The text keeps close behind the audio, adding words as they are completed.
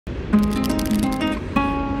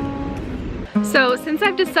So since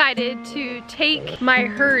I've decided to take my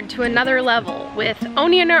herd to another level with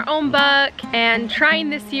owning our own buck and trying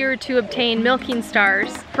this year to obtain milking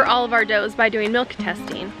stars for all of our does by doing milk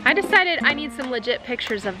testing, I decided I need some legit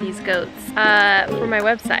pictures of these goats for my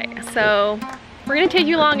website. So we're gonna take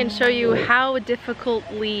you along and show you how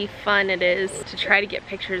difficultly fun it is to try to get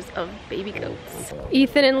pictures of baby goats.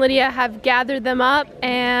 Ethan and Lydia have gathered them up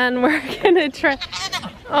and we're gonna try.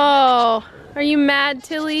 Oh, are you mad,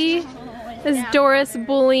 Tilly? Is Doris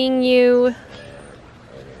bullying you?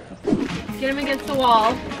 Get him against the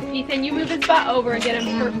wall. Ethan, you move his butt over and get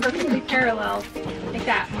him perfectly parallel. Like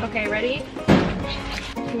that. Okay, ready?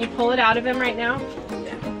 Can you pull it out of him right now?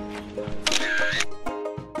 Yeah.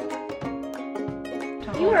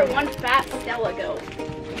 You were one fat Stella goat.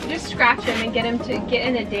 Just scratch him and get him to get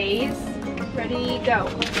in a daze. Ready, go.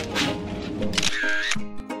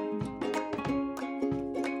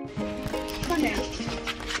 Come on down.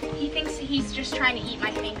 He thinks he's just trying to eat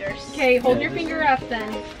my fingers. Okay, hold your finger up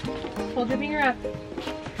then. Hold your finger up.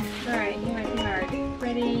 Alright, you might be hard.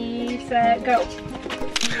 Ready, set, go.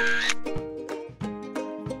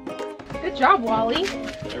 Good job, Wally.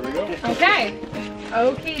 There we go. Okay.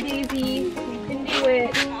 Okay, Daisy. You can do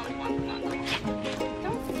it. Come on.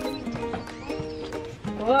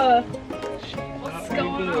 Whoa. What's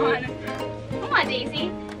going on? Come on,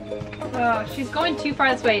 Daisy. Oh, she's going too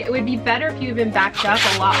far this way. It would be better if you had been backed up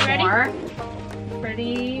a lot more.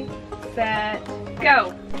 Ready, set,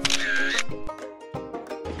 go.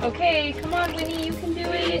 Okay, come on, Winnie, you can do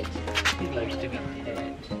it. He likes to be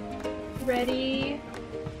hit. Ready,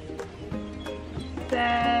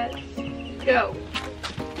 set, go.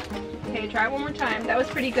 Okay, try it one more time. That was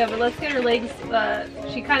pretty good, but let's get her legs,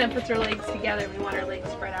 she kind of puts her legs together. We want her legs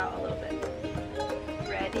spread out a little bit.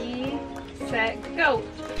 Ready, set, go.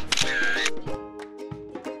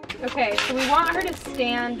 Okay, so we want her to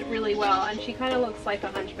stand really well, and she kind of looks like a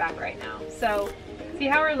hunchback right now. So, see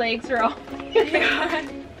how her legs are all...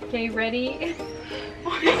 Okay, ready?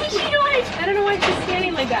 What is she doing? I don't know why she's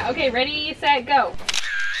standing like that. Okay, ready, set, go.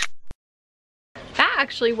 That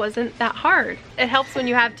actually wasn't that hard. It helps when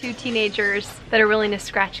you have two teenagers that are willing to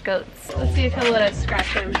scratch goats. Let's see if he'll let us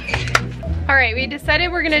scratch him. All right, we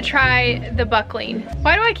decided we're gonna try the buckling.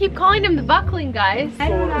 Why do I keep calling him the buckling, guys?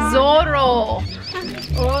 Zorro.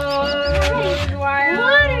 Oh, wow.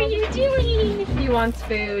 What are you doing? He wants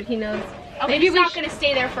food, he knows. Okay, Maybe he's we not gonna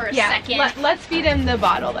stay there for a second. Let's feed him the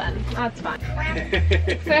bottle then. That's fine.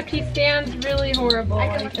 Except he stands really horrible.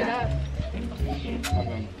 I can lift it up.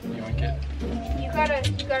 You gotta...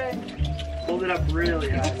 Hold it up really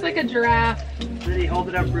high. It's like a giraffe. Liddy, hold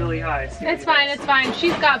it up really high. It's fine, it's fine.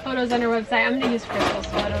 She's got photos on her website. I'm gonna use Crystal's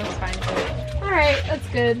photo, it's fine. Alright, that's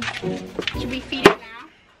good. Should we feed it now?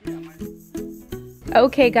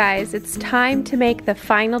 Okay guys, it's time to make the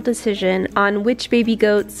final decision on which baby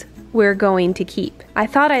goats we're going to keep. I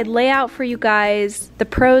thought I'd lay out for you guys the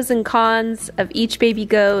pros and cons of each baby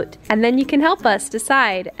goat, and then you can help us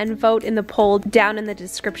decide and vote in the poll down in the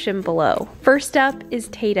description below. First up is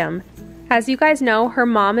Tatum. As you guys know, her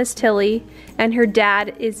mom is Tilly and her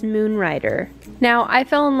dad is Moonrider. Now, I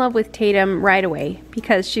fell in love with Tatum right away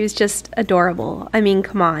because she was just adorable. I mean,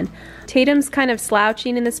 come on. Tatum's kind of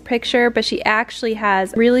slouching in this picture, but she actually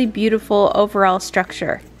has really beautiful overall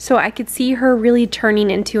structure. So I could see her really turning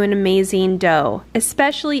into an amazing doe,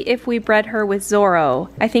 especially if we bred her with Zorro.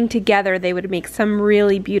 I think together they would make some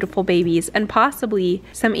really beautiful babies and possibly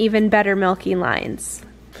some even better milking lines.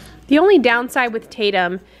 The only downside with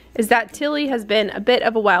Tatum is that Tilly has been a bit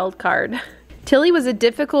of a wild card. Tilly was a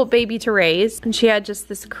difficult baby to raise, and she had just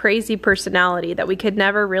this crazy personality that we could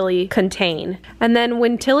never really contain. And then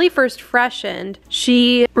when Tilly first freshened,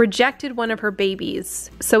 she rejected one of her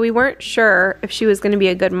babies, so we weren't sure if she was going to be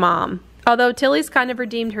a good mom. Although Tilly's kind of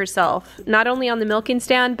redeemed herself, not only on the milking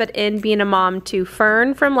stand, but in being a mom to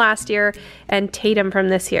Fern from last year and Tatum from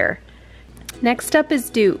this year. Next up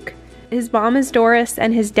is Duke. His mom is Doris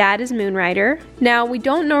and his dad is Moonrider. Now, we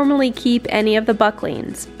don't normally keep any of the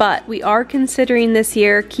bucklings, but we are considering this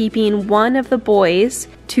year keeping one of the boys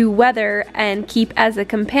to weather and keep as a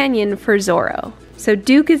companion for Zorro. So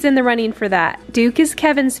Duke is in the running for that. Duke is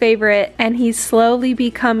Kevin's favorite, and he's slowly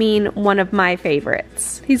becoming one of my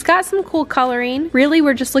favorites. He's got some cool coloring. Really,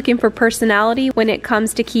 we're just looking for personality when it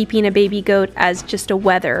comes to keeping a baby goat as just a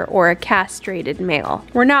wether or a castrated male.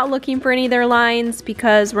 We're not looking for any of their lines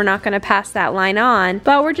because we're not going to pass that line on,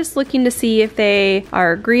 but we're just looking to see if they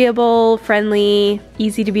are agreeable, friendly,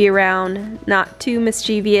 easy to be around, not too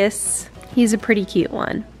mischievous. He's a pretty cute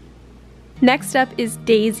one. Next up is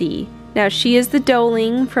Daisy. Now she is the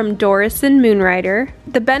doeling from Doris and Moonrider.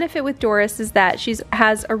 The benefit with Doris is that she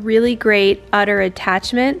has a really great udder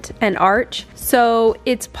attachment and arch, so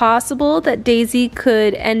it's possible that Daisy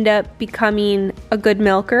could end up becoming a good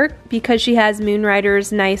milker because she has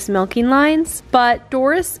Moonrider's nice milking lines, but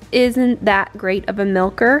Doris isn't that great of a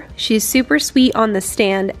milker. She's super sweet on the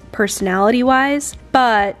stand personality wise,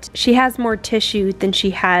 but she has more tissue than she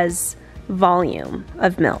has volume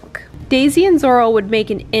of milk. Daisy and Zorro would make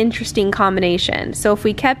an interesting combination, so if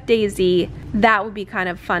we kept Daisy, that would be kind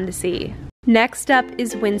of fun to see. Next up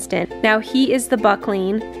is Winston. Now he is the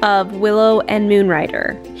buckling of Willow and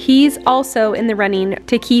Moonrider. He's also in the running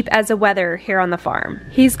to keep as a wether here on the farm.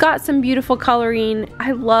 He's got some beautiful coloring.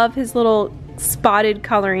 I love his little spotted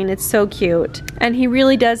coloring, it's so cute, and he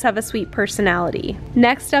really does have a sweet personality.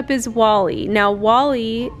 Next up is Wally. Now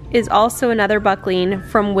Wally is also another buckling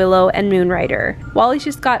from Willow and Moonrider. Wally's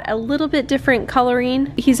just got a little bit different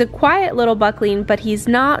coloring. He's a quiet little buckling, but he's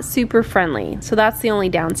not super friendly, so that's the only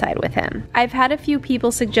downside with him. I've had a few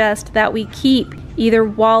people suggest that we keep either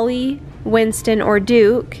Wally, Winston, or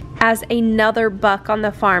Duke as another buck on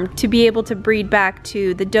the farm to be able to breed back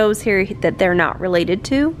to the does here that they're not related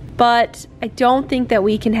to. But I don't think that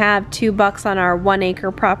we can have 2 bucks on our 1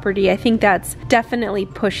 acre property. I think that's definitely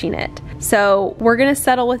pushing it. So we're gonna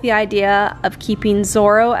settle with the idea of keeping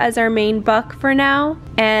Zorro as our main buck for now,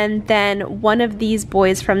 and then one of these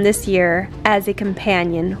boys from this year as a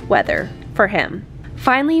companion wether for him.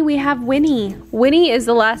 Finally, we have Winnie. Winnie is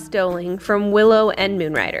the last doeling from Willow and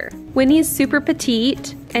Moonrider. Winnie's super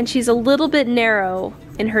petite, and she's a little bit narrow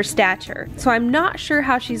in her stature, so I'm not sure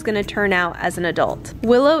how she's gonna turn out as an adult.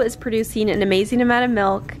 Willow is producing an amazing amount of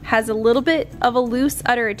milk, has a little bit of a loose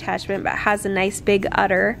udder attachment, but has a nice big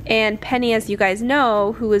udder. And Penny, as you guys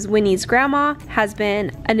know, who is Winnie's grandma, has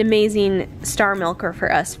been an amazing star milker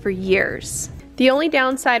for us for years. The only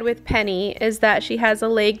downside with Penny is that she has a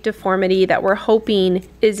leg deformity that we're hoping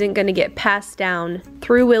isn't going to get passed down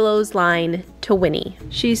through Willow's line to Winnie.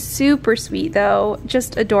 She's super sweet though,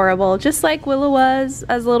 just adorable, just like Willow was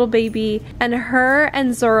as a little baby, and her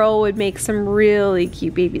and Zorro would make some really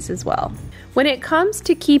cute babies as well. When it comes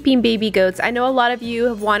to keeping baby goats, I know a lot of you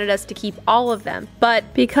have wanted us to keep all of them, but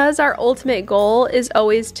because our ultimate goal is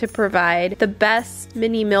always to provide the best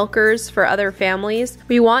mini milkers for other families,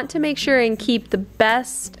 we want to make sure and keep the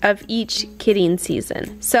best of each kidding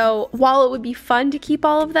season. So while it would be fun to keep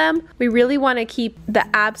all of them, we really want to keep the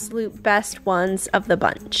absolute best ones of the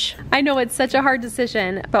bunch. I know it's such a hard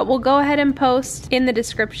decision, but we'll go ahead and post in the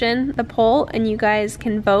description the poll and you guys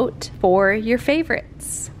can vote for your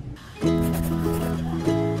favorites.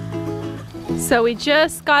 So we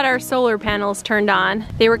just got our solar panels turned on.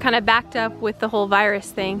 They were kind of backed up with the whole virus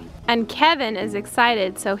thing. And Kevin is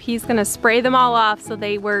excited, so he's gonna spray them all off so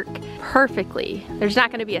they work perfectly. There's not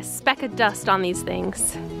gonna be a speck of dust on these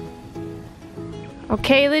things.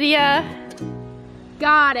 Okay, Lydia?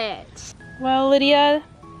 Got it. Well, Lydia,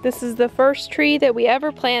 this is the first tree that we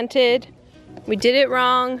ever planted. We did it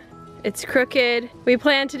wrong. It's crooked. We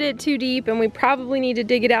planted it too deep and we probably need to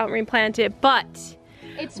dig it out and replant it, but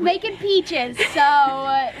it's making peaches,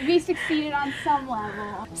 so we succeeded on some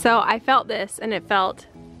level. So I felt this and it felt,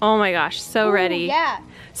 oh my gosh, so Ooh, ready. Yeah.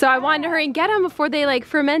 So I wanted to hurry and get them before they like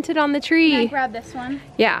fermented on the tree. Can I grab this one?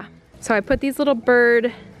 Yeah. So I put these little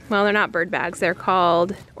bird, well, they're not bird bags, they're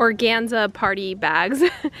called organza party bags.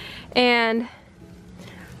 And,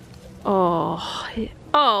 oh,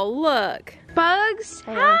 look. Bugs?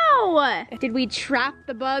 How? Did we trap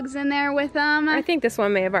the bugs in there with them? I think this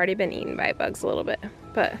one may have already been eaten by bugs a little bit,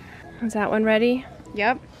 but is that one ready?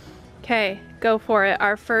 Yep. Okay, go for it.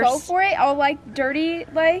 Our first. Go for it? Oh, like dirty,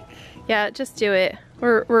 like? Yeah, just do it.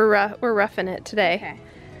 We're roughing it today. Okay,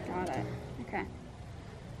 got it. Okay.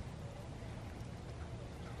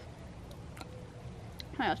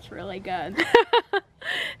 That's really good.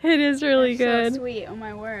 It is really good. So sweet, oh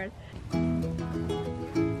my word.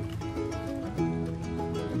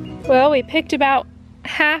 Well, we picked about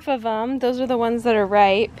half of them. Those are the ones that are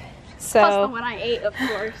ripe. So, plus the one I ate, of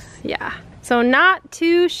course. Yeah. So not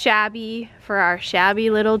too shabby for our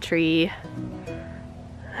shabby little tree.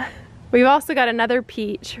 We've also got another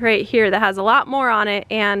peach right here that has a lot more on it,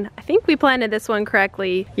 and I think we planted this one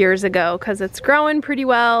correctly years ago because it's growing pretty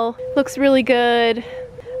well. Looks really good,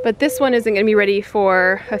 but this one isn't gonna be ready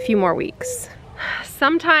for a few more weeks.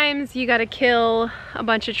 Sometimes you gotta kill a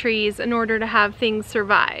bunch of trees in order to have things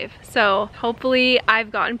survive. So hopefully I've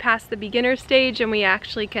gotten past the beginner stage and we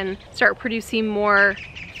actually can start producing more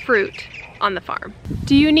fruit on the farm.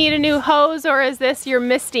 Do you need a new hose or is this your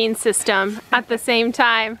misting system at the same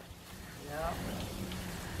time? Yeah.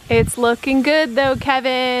 It's looking good though,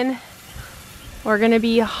 Kevin. We're gonna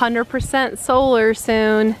be 100% solar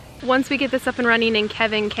soon. Once we get this up and running and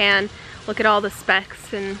Kevin can look at all the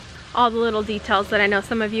specs and all the little details that I know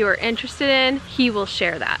some of you are interested in, he will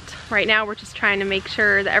share that. Right now we're just trying to make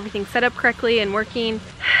sure that everything's set up correctly and working.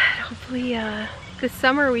 Hopefully this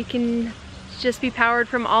summer we can just be powered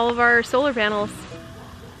from all of our solar panels.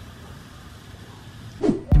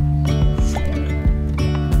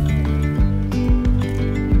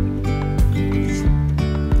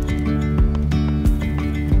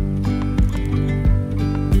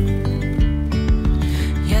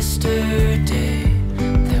 Yesterday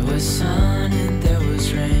there was sun and there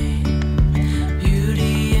was rain,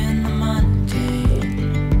 beauty in the mundane.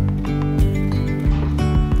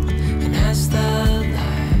 And as the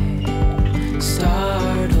light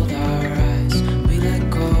startled our eyes, we let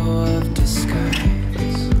go of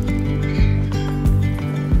disguise.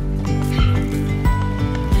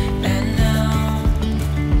 And now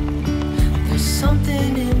there's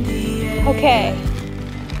something in the air. Okay,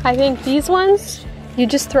 I think these ones you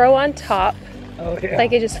just throw on top. Oh yeah.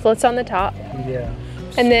 Like it just floats on the top. Yeah.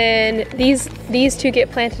 And then these two get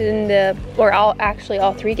planted in the, or all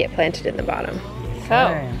three get planted in the bottom. So.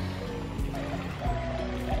 Okay.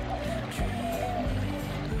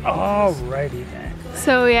 Alrighty then.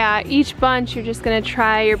 So yeah, each bunch you're just gonna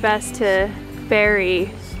try your best to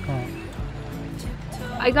bury.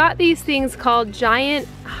 I got these things called giant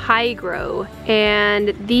hygro,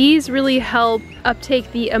 and these really help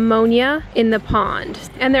uptake the ammonia in the pond,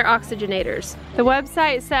 and they're oxygenators. The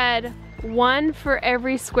website said 1 for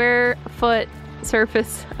every square foot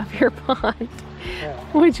surface of your pond,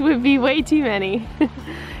 which would be way too many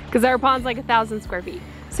because our pond's like 1,000 square feet.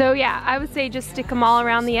 So yeah, I would say just stick them all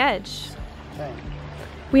around the edge.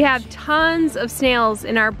 We have tons of snails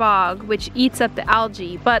in our bog, which eats up the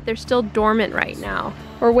algae, but they're still dormant right now.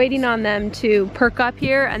 We're waiting on them to perk up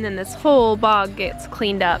here, and then this whole bog gets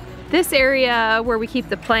cleaned up. This area where we keep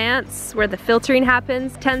the plants, where the filtering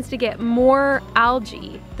happens, tends to get more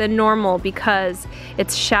algae than normal because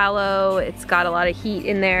it's shallow, it's got a lot of heat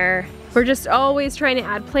in there. We're just always trying to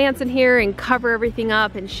add plants in here and cover everything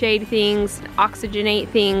up and shade things, and oxygenate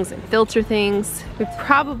things, and filter things. We've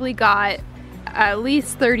probably got at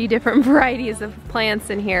least 30 different varieties of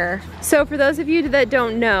plants in here. So for those of you that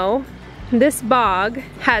don't know, this bog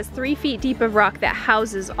has 3 feet deep of rock that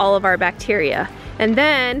houses all of our bacteria. And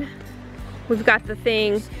then we've got the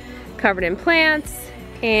thing covered in plants,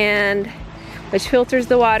 and which filters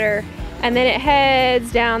the water, and then it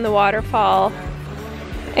heads down the waterfall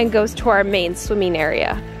and goes to our main swimming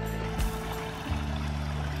area.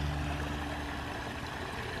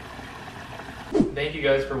 Thank you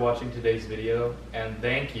guys for watching today's video, and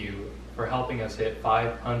thank you for helping us hit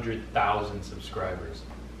 500,000 subscribers.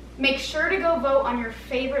 Make sure to go vote on your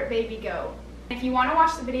favorite baby goat. If you want to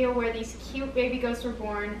watch the video where these cute baby goats were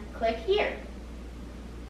born, click here.